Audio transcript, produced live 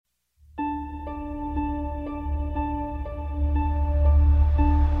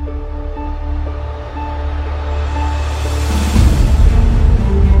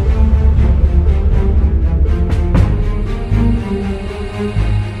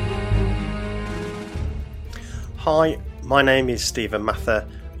Hi, my name is Stephen Mather,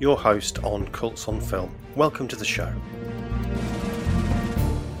 your host on Cults on Film. Welcome to the show.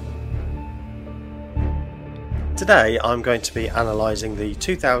 Today I'm going to be analysing the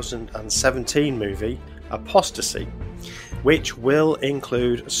 2017 movie Apostasy, which will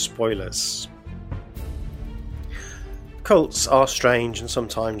include spoilers. Cults are strange and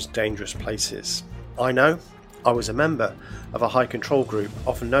sometimes dangerous places. I know, I was a member of a high control group,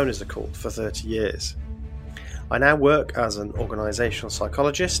 often known as a cult, for 30 years. I now work as an organisational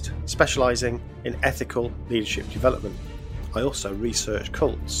psychologist, specialising in ethical leadership development. I also research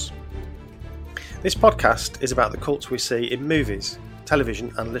cults. This podcast is about the cults we see in movies,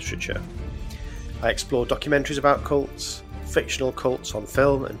 television and literature. I explore documentaries about cults, fictional cults on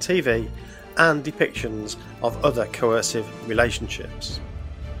film and TV, and depictions of other coercive relationships.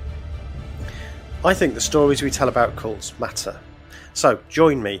 I think the stories we tell about cults matter. So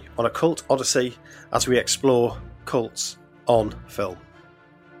join me on a cult odyssey as we explore cults on film.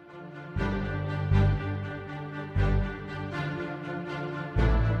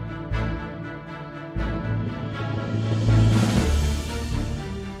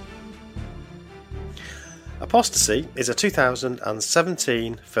 Apostasy is a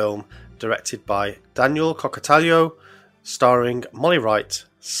 2017 film directed by Daniel Kokotayo, starring Molly Wright,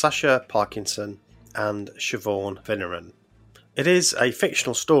 Sasha Parkinson and Siobhan Vinaran. It is a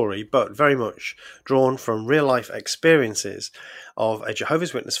fictional story, but very much drawn from real-life experiences of a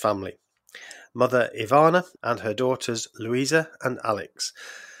Jehovah's Witness family, Mother Ivana and her daughters Louisa and Alex,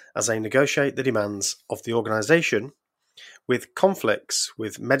 as they negotiate the demands of the organisation with conflicts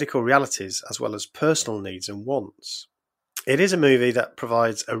with medical realities as well as personal needs and wants. It is a movie that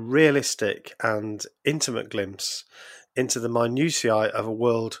provides a realistic and intimate glimpse into the minutiae of a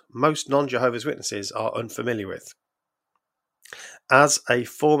world most non-Jehovah's Witnesses are unfamiliar with. As a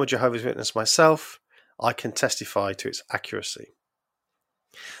former Jehovah's Witness myself, I can testify to its accuracy.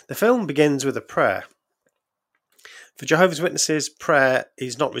 The film begins with a prayer. For Jehovah's Witnesses, prayer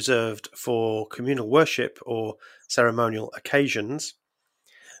is not reserved for communal worship or ceremonial occasions.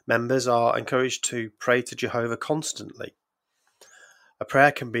 Members are encouraged to pray to Jehovah constantly. A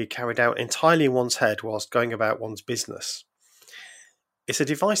prayer can be carried out entirely in one's head whilst going about one's business. It's a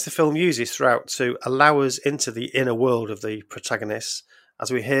device the film uses throughout to allow us into the inner world of the protagonists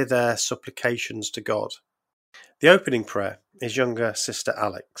as we hear their supplications to God. The opening prayer is younger sister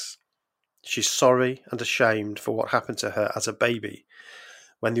Alex. She's sorry and ashamed for what happened to her as a baby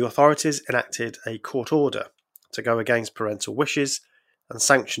when the authorities enacted a court order to go against parental wishes and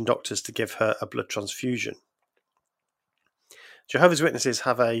sanction doctors to give her a blood transfusion. Jehovah's Witnesses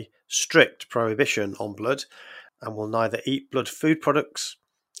have a strict prohibition on blood and will neither eat blood food products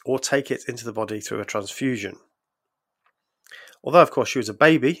or take it into the body through a transfusion. Although, of course, she was a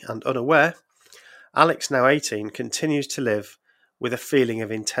baby and unaware, Alex, now 18, continues to live with a feeling of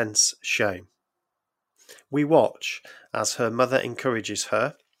intense shame. We watch as her mother encourages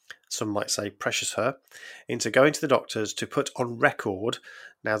her, some might say pressures her, into going to the doctors to put on record,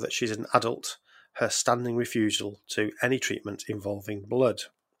 now that she's an adult, her standing refusal to any treatment involving blood.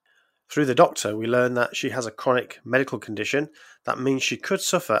 Through the doctor, we learn that she has a chronic medical condition that means she could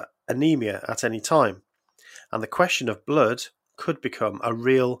suffer anemia at any time, and the question of blood could become a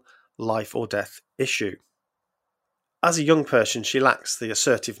real life or death issue. As a young person, she lacks the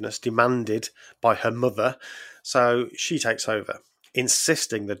assertiveness demanded by her mother, so she takes over,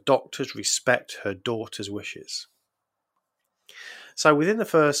 insisting the doctors respect her daughter's wishes. So within the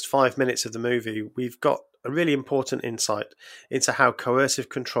first 5 minutes of the movie, we've got a really important insight into how coercive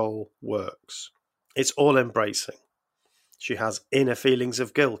control works. It's all-embracing. She has inner feelings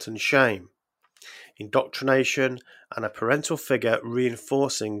of guilt and shame, indoctrination, and a parental figure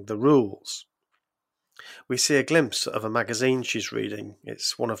reinforcing the rules. We see a glimpse of a magazine she's reading.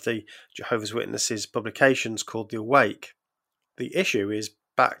 It's one of the Jehovah's Witnesses publications called The Awake. The issue is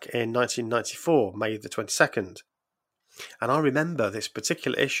back in 1994, May the 22nd. And I remember this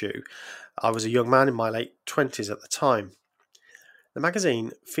particular issue. I was a young man in my late 20s at the time. The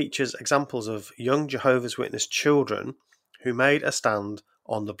magazine features examples of young Jehovah's Witness children who made a stand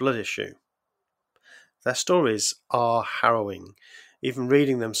on the blood issue. Their stories are harrowing, even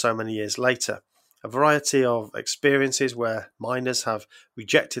reading them so many years later. A variety of experiences where minors have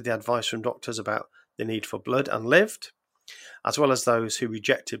rejected the advice from doctors about the need for blood and lived, as well as those who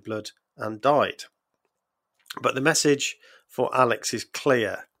rejected blood and died. But the message for Alex is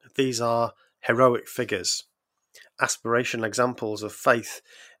clear. These are heroic figures, aspirational examples of faith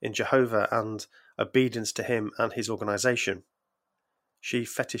in Jehovah and obedience to him and his organisation. She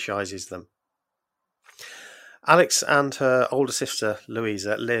fetishizes them. Alex and her older sister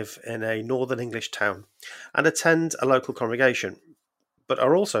Louisa live in a northern English town and attend a local congregation, but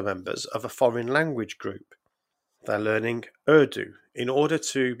are also members of a foreign language group. They're learning Urdu in order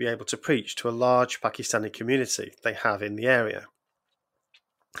to be able to preach to a large Pakistani community they have in the area.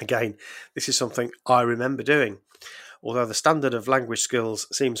 Again, this is something I remember doing, although the standard of language skills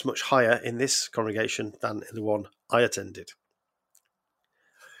seems much higher in this congregation than in the one I attended.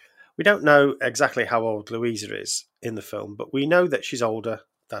 We don't know exactly how old Louisa is in the film, but we know that she's older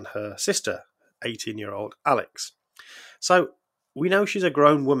than her sister, 18-year-old Alex. So we know she's a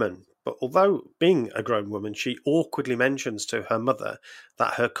grown woman, but although being a grown woman, she awkwardly mentions to her mother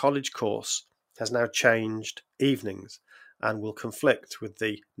that her college course has now changed evenings and will conflict with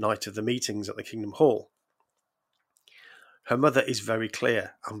the night of the meetings at the Kingdom Hall. Her mother is very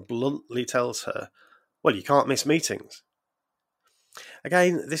clear and bluntly tells her, well, you can't miss meetings.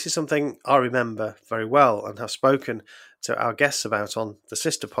 Again, this is something I remember very well and have spoken to our guests about on the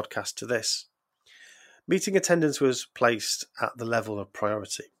sister podcast to this. Meeting attendance was placed at the level of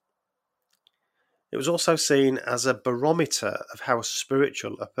priority. It was also seen as a barometer of how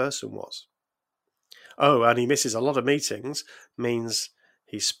spiritual a person was. Oh, and he misses a lot of meetings means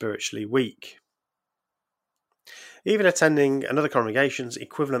he's spiritually weak. Even attending another congregation's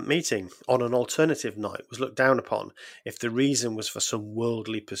equivalent meeting on an alternative night was looked down upon if the reason was for some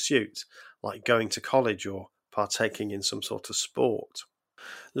worldly pursuit, like going to college or partaking in some sort of sport.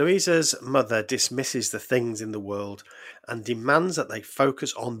 Louisa's mother dismisses the things in the world and demands that they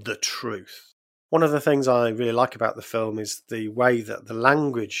focus on the truth. One of the things I really like about the film is the way that the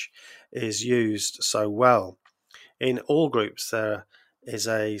language is used so well. In all groups, there is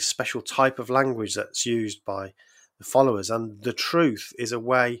a special type of language that's used by the followers, and the truth is a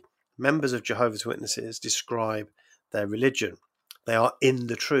way members of Jehovah's Witnesses describe their religion. They are in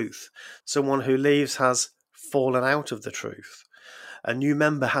the truth. Someone who leaves has fallen out of the truth. A new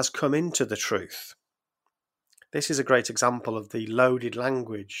member has come into the truth. This is a great example of the loaded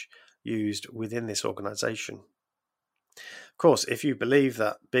language used within this organisation. Of course, if you believe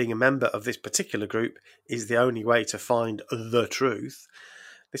that being a member of this particular group is the only way to find the truth,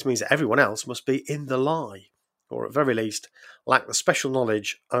 this means that everyone else must be in the lie, or at very least lack the special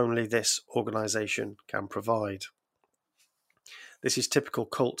knowledge only this organisation can provide. This is typical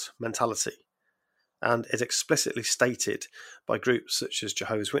cult mentality, and is explicitly stated by groups such as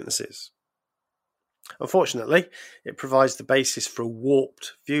Jehovah's Witnesses. Unfortunately, it provides the basis for a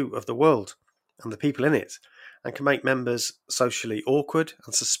warped view of the world and the people in it, and can make members socially awkward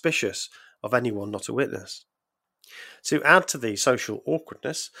and suspicious of anyone not a witness. To add to the social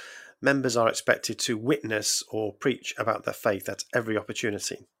awkwardness, members are expected to witness or preach about their faith at every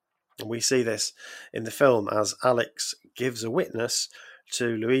opportunity. And we see this in the film as Alex gives a witness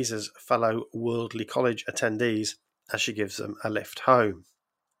to Louisa's fellow worldly college attendees as she gives them a lift home.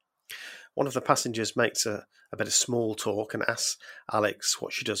 One of the passengers makes a bit of small talk and asks Alex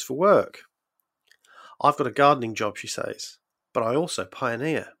what she does for work. I've got a gardening job, she says, but I also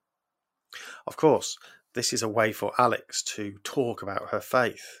pioneer. Of course, this is a way for Alex to talk about her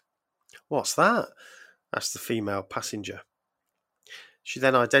faith. What's that? Asked the female passenger. She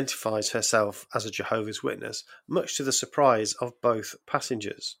then identifies herself as a Jehovah's Witness, much to the surprise of both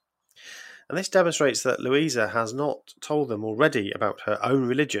passengers. And this demonstrates that Louisa has not told them already about her own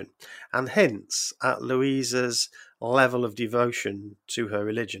religion, and hints at Louisa's level of devotion to her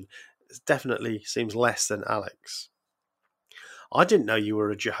religion. It definitely seems less than Alex. I didn't know you were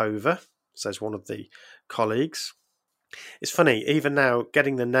a Jehovah, says one of the colleagues. It's funny, even now,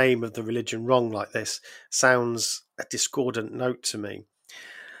 getting the name of the religion wrong like this sounds a discordant note to me.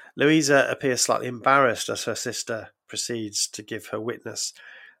 Louisa appears slightly embarrassed as her sister proceeds to give her witness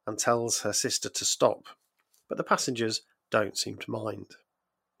and tells her sister to stop, but the passengers don't seem to mind.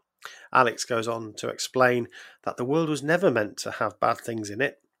 Alex goes on to explain that the world was never meant to have bad things in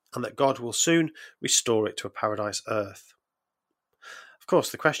it, and that God will soon restore it to a paradise earth. Of course,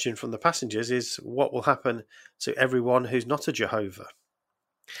 the question from the passengers is, what will happen to everyone who's not a Jehovah?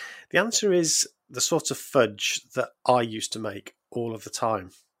 The answer is the sort of fudge that I used to make all of the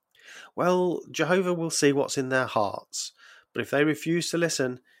time. Well, Jehovah will see what's in their hearts, but if they refuse to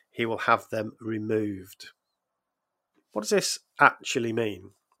listen, he will have them removed. What does this actually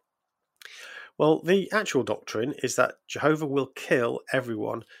mean? Well, the actual doctrine is that Jehovah will kill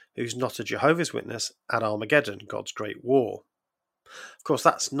everyone who's not a Jehovah's Witness at Armageddon, God's great war. Of course,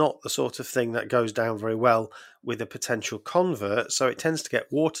 that's not the sort of thing that goes down very well with a potential convert, so it tends to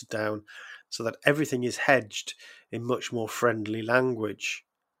get watered down so that everything is hedged in much more friendly language.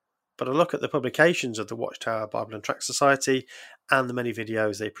 But a look at the publications of the Watchtower Bible and Tract Society and the many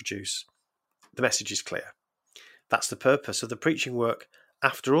videos they produce, the message is clear. That's the purpose of the preaching work,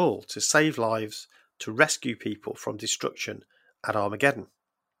 after all, to save lives, to rescue people from destruction at Armageddon.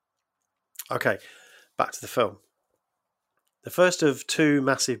 Okay, back to the film. The first of two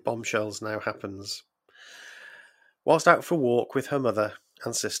massive bombshells now happens. Whilst out for a walk with her mother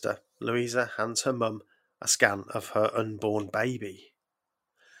and sister, Louisa hands her mum a scan of her unborn baby.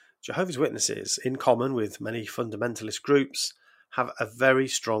 Jehovah's Witnesses, in common with many fundamentalist groups, have a very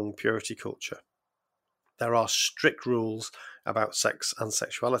strong purity culture. There are strict rules about sex and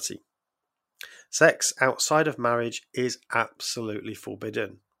sexuality. Sex outside of marriage is absolutely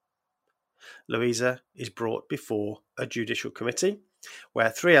forbidden. Louisa is brought before a judicial committee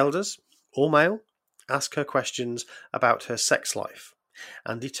where 3 elders, all male, ask her questions about her sex life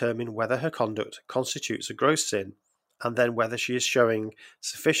and determine whether her conduct constitutes a gross sin and then whether she is showing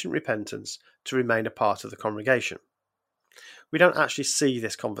sufficient repentance to remain a part of the congregation. We don't actually see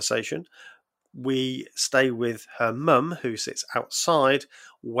this conversation. We stay with her mum, who sits outside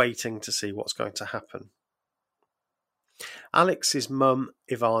waiting to see what's going to happen. Alex's mum,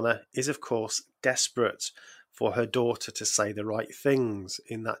 Ivana, is of course desperate for her daughter to say the right things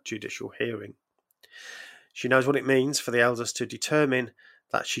in that judicial hearing. She knows what it means for the elders to determine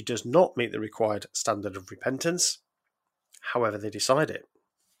that she does not meet the required standard of repentance, however they decide it.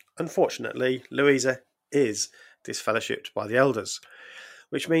 Unfortunately, Louisa is disfellowshipped by the elders,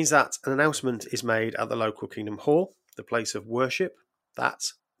 which means that an announcement is made at the local Kingdom Hall, the place of worship,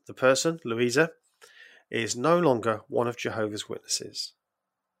 that the person, Louisa, is no longer one of Jehovah's Witnesses.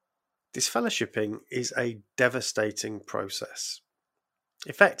 Disfellowshipping is a devastating process.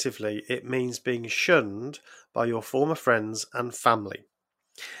 Effectively, it means being shunned by your former friends and family.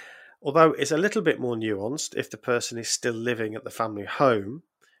 Although it's a little bit more nuanced if the person is still living at the family home,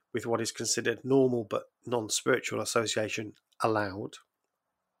 with what is considered normal but non-spiritual association allowed.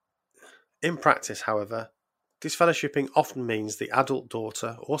 In practice, however, disfellowshipping often means the adult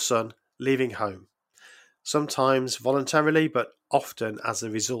daughter or son leaving home, sometimes voluntarily but often as the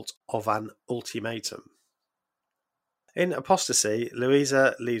result of an ultimatum. In Apostasy,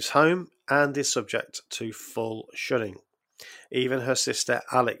 Louisa leaves home and is subject to full shunning. Even her sister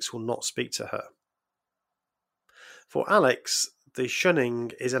Alex will not speak to her. For Alex, the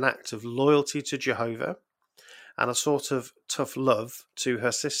shunning is an act of loyalty to Jehovah and a sort of tough love to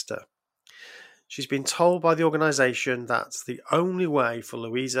her sister. She's been told by the organisation that the only way for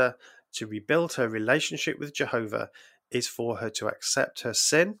Louisa to rebuild her relationship with Jehovah is for her to accept her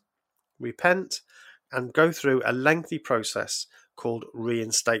sin, repent, and go through a lengthy process called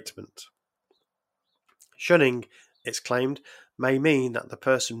reinstatement. Shunning, it's claimed, may mean that the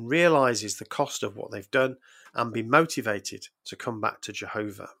person realises the cost of what they've done and be motivated to come back to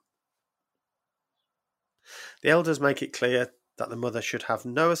Jehovah. The elders make it clear that the mother should have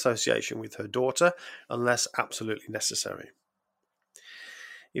no association with her daughter unless absolutely necessary.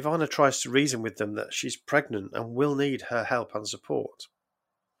 Ivana tries to reason with them that she's pregnant and will need her help and support.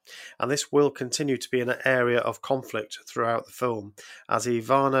 And this will continue to be an area of conflict throughout the film, as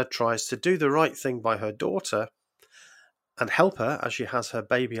Ivana tries to do the right thing by her daughter and help her as she has her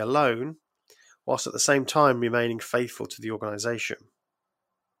baby alone, whilst at the same time remaining faithful to the organisation.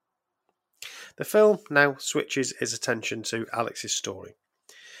 The film now switches its attention to Alex's story.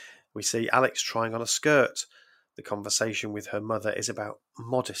 We see Alex trying on a skirt. The conversation with her mother is about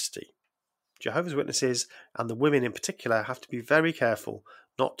modesty. Jehovah's Witnesses, and the women in particular, have to be very careful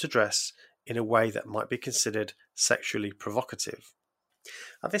not to dress in a way that might be considered sexually provocative.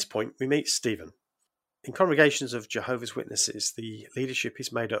 At this point, we meet Stephen. In congregations of Jehovah's Witnesses, the leadership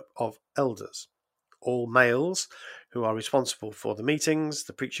is made up of elders, all males who are responsible for the meetings,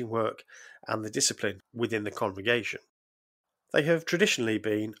 the preaching work, and the discipline within the congregation. They have traditionally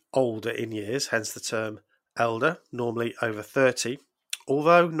been older in years, hence the term elder, normally over 30,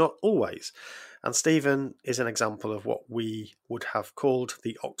 although not always. And Stephen is an example of what we would have called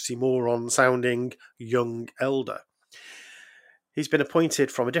the oxymoron-sounding young elder. He's been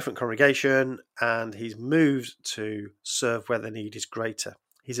appointed from a different congregation and he's moved to serve where the need is greater.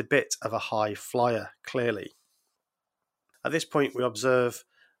 He's a bit of a high flyer, clearly. At this point, we observe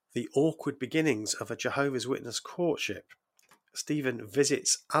the awkward beginnings of a Jehovah's Witness courtship. Stephen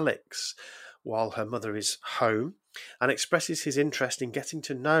visits Alex while her mother is home and expresses his interest in getting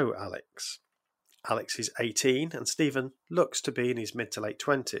to know Alex. Alex is 18 and Stephen looks to be in his mid to late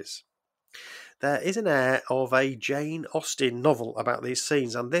 20s. There is an air of a Jane Austen novel about these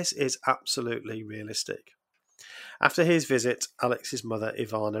scenes, and this is absolutely realistic. After his visit, Alex's mother,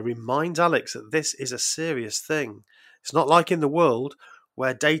 Ivana, reminds Alex that this is a serious thing. It's not like in the world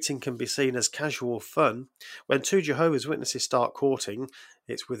where dating can be seen as casual fun. When two Jehovah's Witnesses start courting,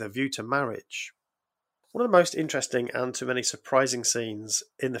 it's with a view to marriage. One of the most interesting and to many surprising scenes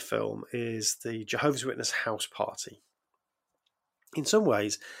in the film is the Jehovah's Witness house party. In some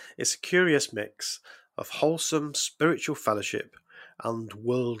ways, it's a curious mix of wholesome spiritual fellowship and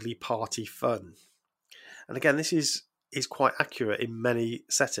worldly party fun. And again, this is quite accurate in many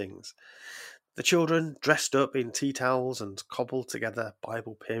settings. The children, dressed up in tea towels and cobbled together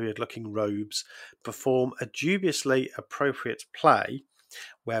Bible period looking robes, perform a dubiously appropriate play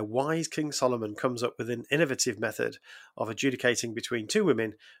where wise King Solomon comes up with an innovative method of adjudicating between two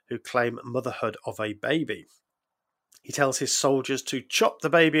women who claim motherhood of a baby. He tells his soldiers to chop the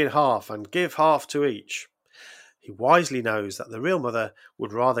baby in half and give half to each. He wisely knows that the real mother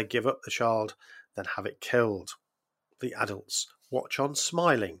would rather give up the child than have it killed. The adults watch on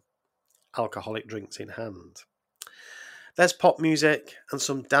smiling, alcoholic drinks in hand. There's pop music and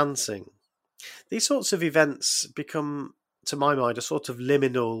some dancing. These sorts of events become, to my mind, a sort of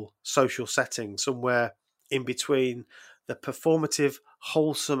liminal social setting, somewhere in between the performative,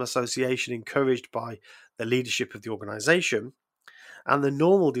 wholesome association encouraged by the leadership of the organisation and the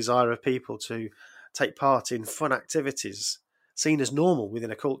normal desire of people to take part in fun activities seen as normal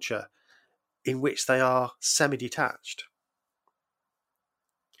within a culture in which they are semi-detached.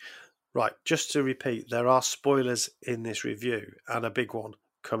 Right, just to repeat, there are spoilers in this review and a big one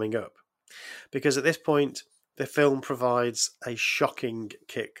coming up. Because at this point, the film provides a shocking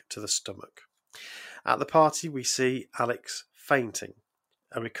kick to the stomach. At the party, we see Alex fainting,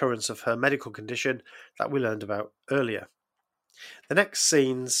 a recurrence of her medical condition that we learned about earlier. The next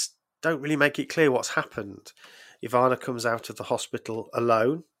scenes don't really make it clear what's happened. Ivana comes out of the hospital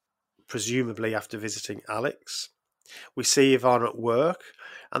alone, presumably after visiting Alex. We see Ivana at work,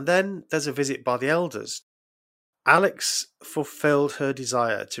 and then there's a visit by the elders. Alex fulfilled her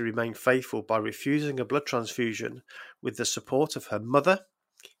desire to remain faithful by refusing a blood transfusion with the support of her mother,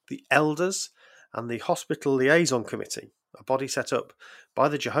 the elders, and the hospital liaison committee, a body set up by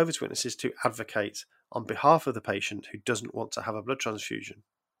the Jehovah's Witnesses to advocate on behalf of the patient who doesn't want to have a blood transfusion,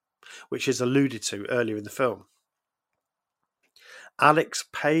 which is alluded to earlier in the film. Alex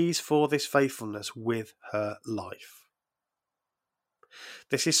pays for this faithfulness with her life.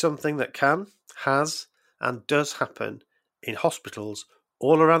 This is something that can, has, and does happen in hospitals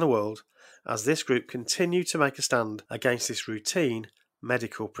all around the world as this group continue to make a stand against this routine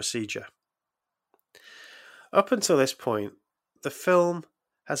medical procedure. Up until this point, the film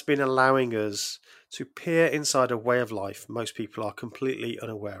has been allowing us to peer inside a way of life most people are completely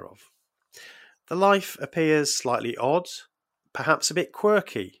unaware of. The life appears slightly odd, perhaps a bit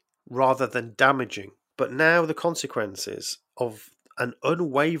quirky, rather than damaging, but now the consequences of an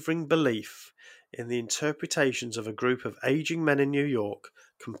unwavering belief in the interpretations of a group of aging men in New York,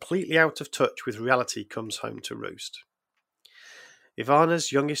 completely out of touch with reality, comes home to roost.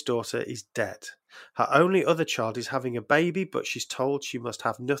 Ivana's youngest daughter is dead. Her only other child is having a baby, but she's told she must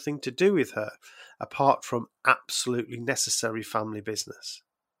have nothing to do with her, apart from absolutely necessary family business.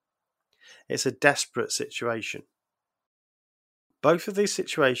 It's a desperate situation. Both of these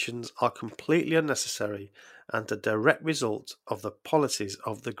situations are completely unnecessary and a direct result of the policies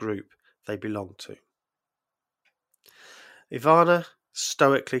of the group they belong to. Ivana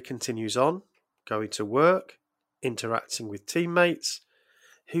stoically continues on, going to work, interacting with teammates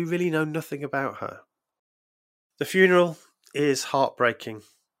who really know nothing about her. The funeral is heartbreaking.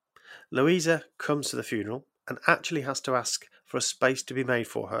 Louisa comes to the funeral and actually has to ask for a space to be made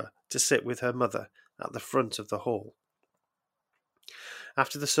for her to sit with her mother at the front of the hall.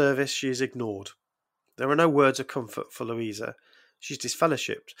 After the service, she is ignored. There are no words of comfort for Louisa. She's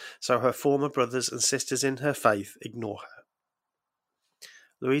disfellowshipped, so her former brothers and sisters in her faith ignore her.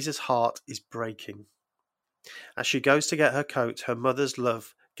 Louisa's heart is breaking. As she goes to get her coat, her mother's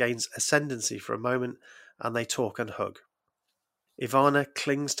love gains ascendancy for a moment, and they talk and hug. Ivana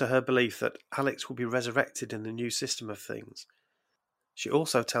clings to her belief that Alex will be resurrected in the new system of things. She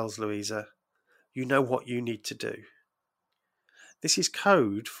also tells Louisa, "You know what you need to do." This is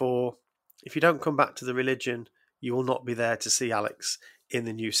code for, if you don't come back to the religion, you will not be there to see Alex in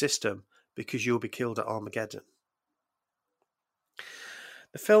the new system because you'll be killed at Armageddon.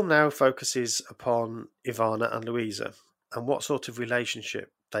 The film now focuses upon Ivana and Louisa and what sort of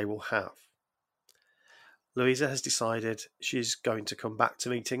relationship they will have. Louisa has decided she's going to come back to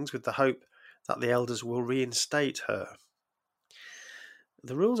meetings with the hope that the elders will reinstate her.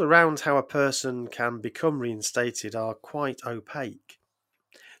 The rules around how a person can become reinstated are quite opaque.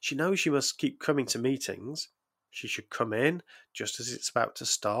 She knows she must keep coming to meetings. She should come in just as it's about to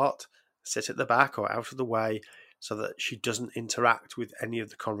start, sit at the back or out of the way so that she doesn't interact with any of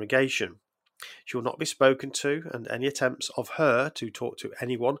the congregation. She will not be spoken to, and any attempts of her to talk to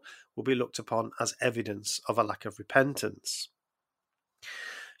anyone will be looked upon as evidence of a lack of repentance.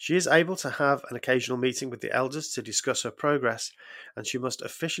 She is able to have an occasional meeting with the elders to discuss her progress, and she must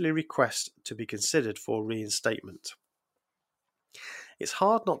officially request to be considered for reinstatement. It's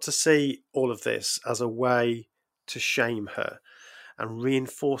hard not to see all of this as a way to shame her and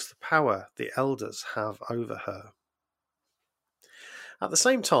reinforce the power the elders have over her. At the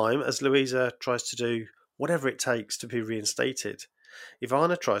same time as Louisa tries to do whatever it takes to be reinstated,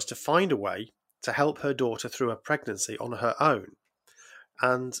 Ivana tries to find a way to help her daughter through her pregnancy on her own,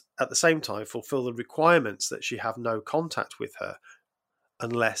 and at the same time fulfill the requirements that she have no contact with her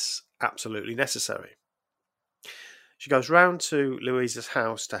unless absolutely necessary. She goes round to Louisa's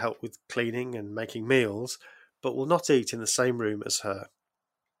house to help with cleaning and making meals, but will not eat in the same room as her.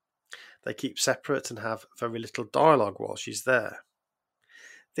 They keep separate and have very little dialogue while she's there.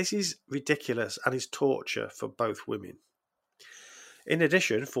 This is ridiculous and is torture for both women. In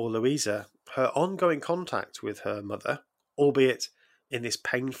addition, for Louisa, her ongoing contact with her mother, albeit in this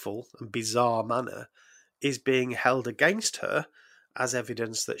painful and bizarre manner, is being held against her as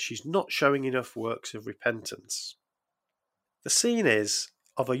evidence that she's not showing enough works of repentance. The scene is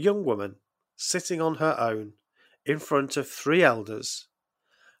of a young woman sitting on her own in front of 3 elders,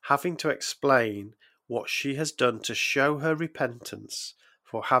 having to explain what she has done to show her repentance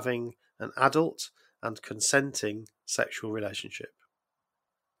for having an adult and consenting sexual relationship.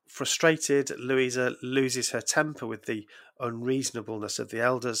 Frustrated, Louisa loses her temper with the unreasonableness of the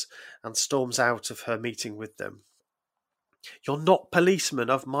elders and storms out of her meeting with them. "You're not policemen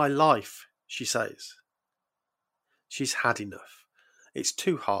of my life," she says. She's had enough. It's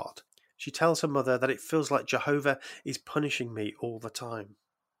too hard. She tells her mother that it feels like Jehovah is punishing me all the time.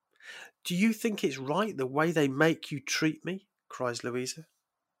 "Do you think it's right the way they make you treat me?" cries Louisa.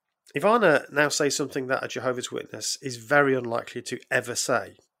 Ivana now says something that a Jehovah's Witness is very unlikely to ever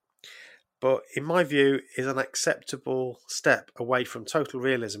say, but in my view is an acceptable step away from total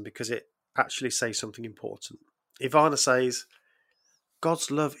realism because it actually says something important. Ivana says,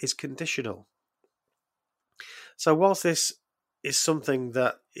 God's love is conditional. So whilst this is something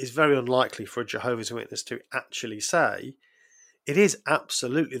that is very unlikely for a Jehovah's Witness to actually say, it is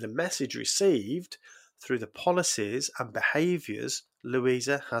absolutely the message received through the policies and behaviours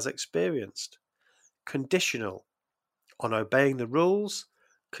Louisa has experienced. Conditional on obeying the rules,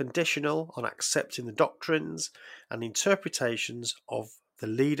 conditional on accepting the doctrines and interpretations of the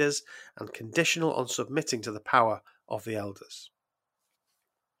leaders, and conditional on submitting to the power of the elders.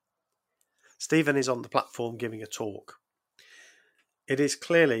 Stephen is on the platform giving a talk. It is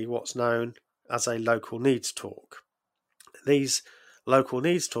clearly what's known as a local needs talk. These local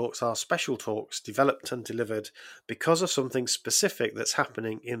needs talks are special talks developed and delivered because of something specific that's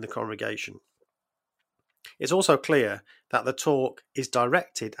happening in the congregation. It's also clear that the talk is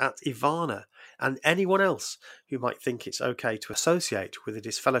directed at Ivana and anyone else who might think it's okay to associate with a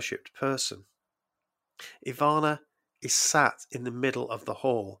disfellowshipped person. Ivana is sat in the middle of the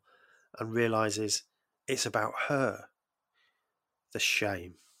hall and realises it's about her. The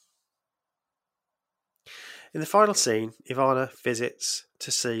shame. In the final scene, Ivana visits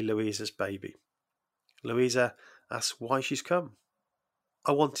to see Louisa's baby. Louisa asks why she's come.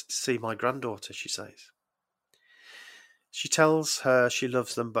 "I wanted to see my granddaughter," she says. She tells her she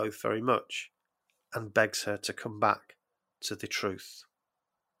loves them both very much and begs her to come back to the truth.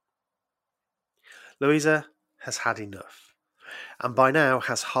 Louisa has had enough and by now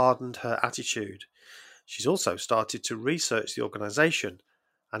has hardened her attitude. She's also started to research the organisation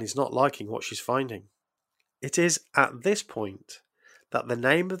and is not liking what she's finding. It is at this point that the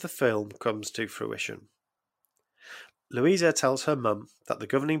name of the film comes to fruition. Louisa tells her mum that the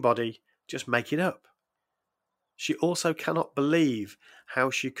governing body just make it up. She also cannot believe how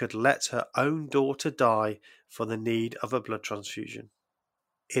she could let her own daughter die for the need of a blood transfusion.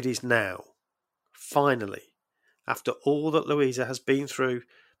 It is now, finally, after all that Louisa has been through,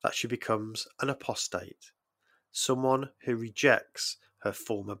 that she becomes an apostate, someone who rejects her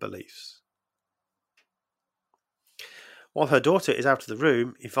former beliefs. While her daughter is out of the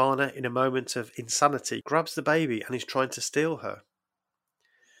room, Ivana, in a moment of insanity, grabs the baby and is trying to steal her.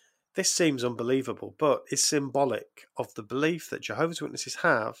 This seems unbelievable, but is symbolic of the belief that Jehovah's Witnesses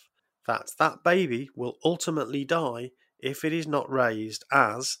have that that baby will ultimately die if it is not raised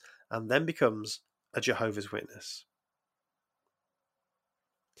as and then becomes a Jehovah's Witness.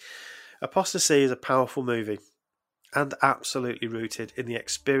 Apostasy is a powerful movie and absolutely rooted in the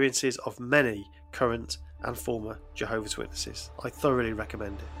experiences of many current and former Jehovah's Witnesses. I thoroughly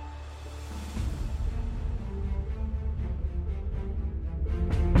recommend it.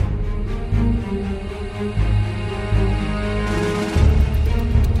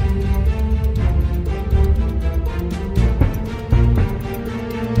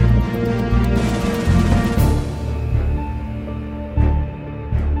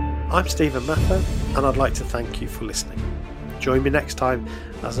 I'm Stephen Mather, and I'd like to thank you for listening. Join me next time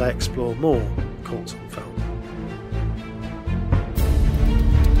as I explore more cults on film.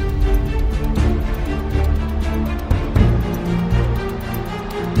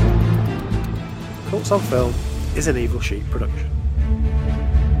 Cults on Film is an Evil Sheep production.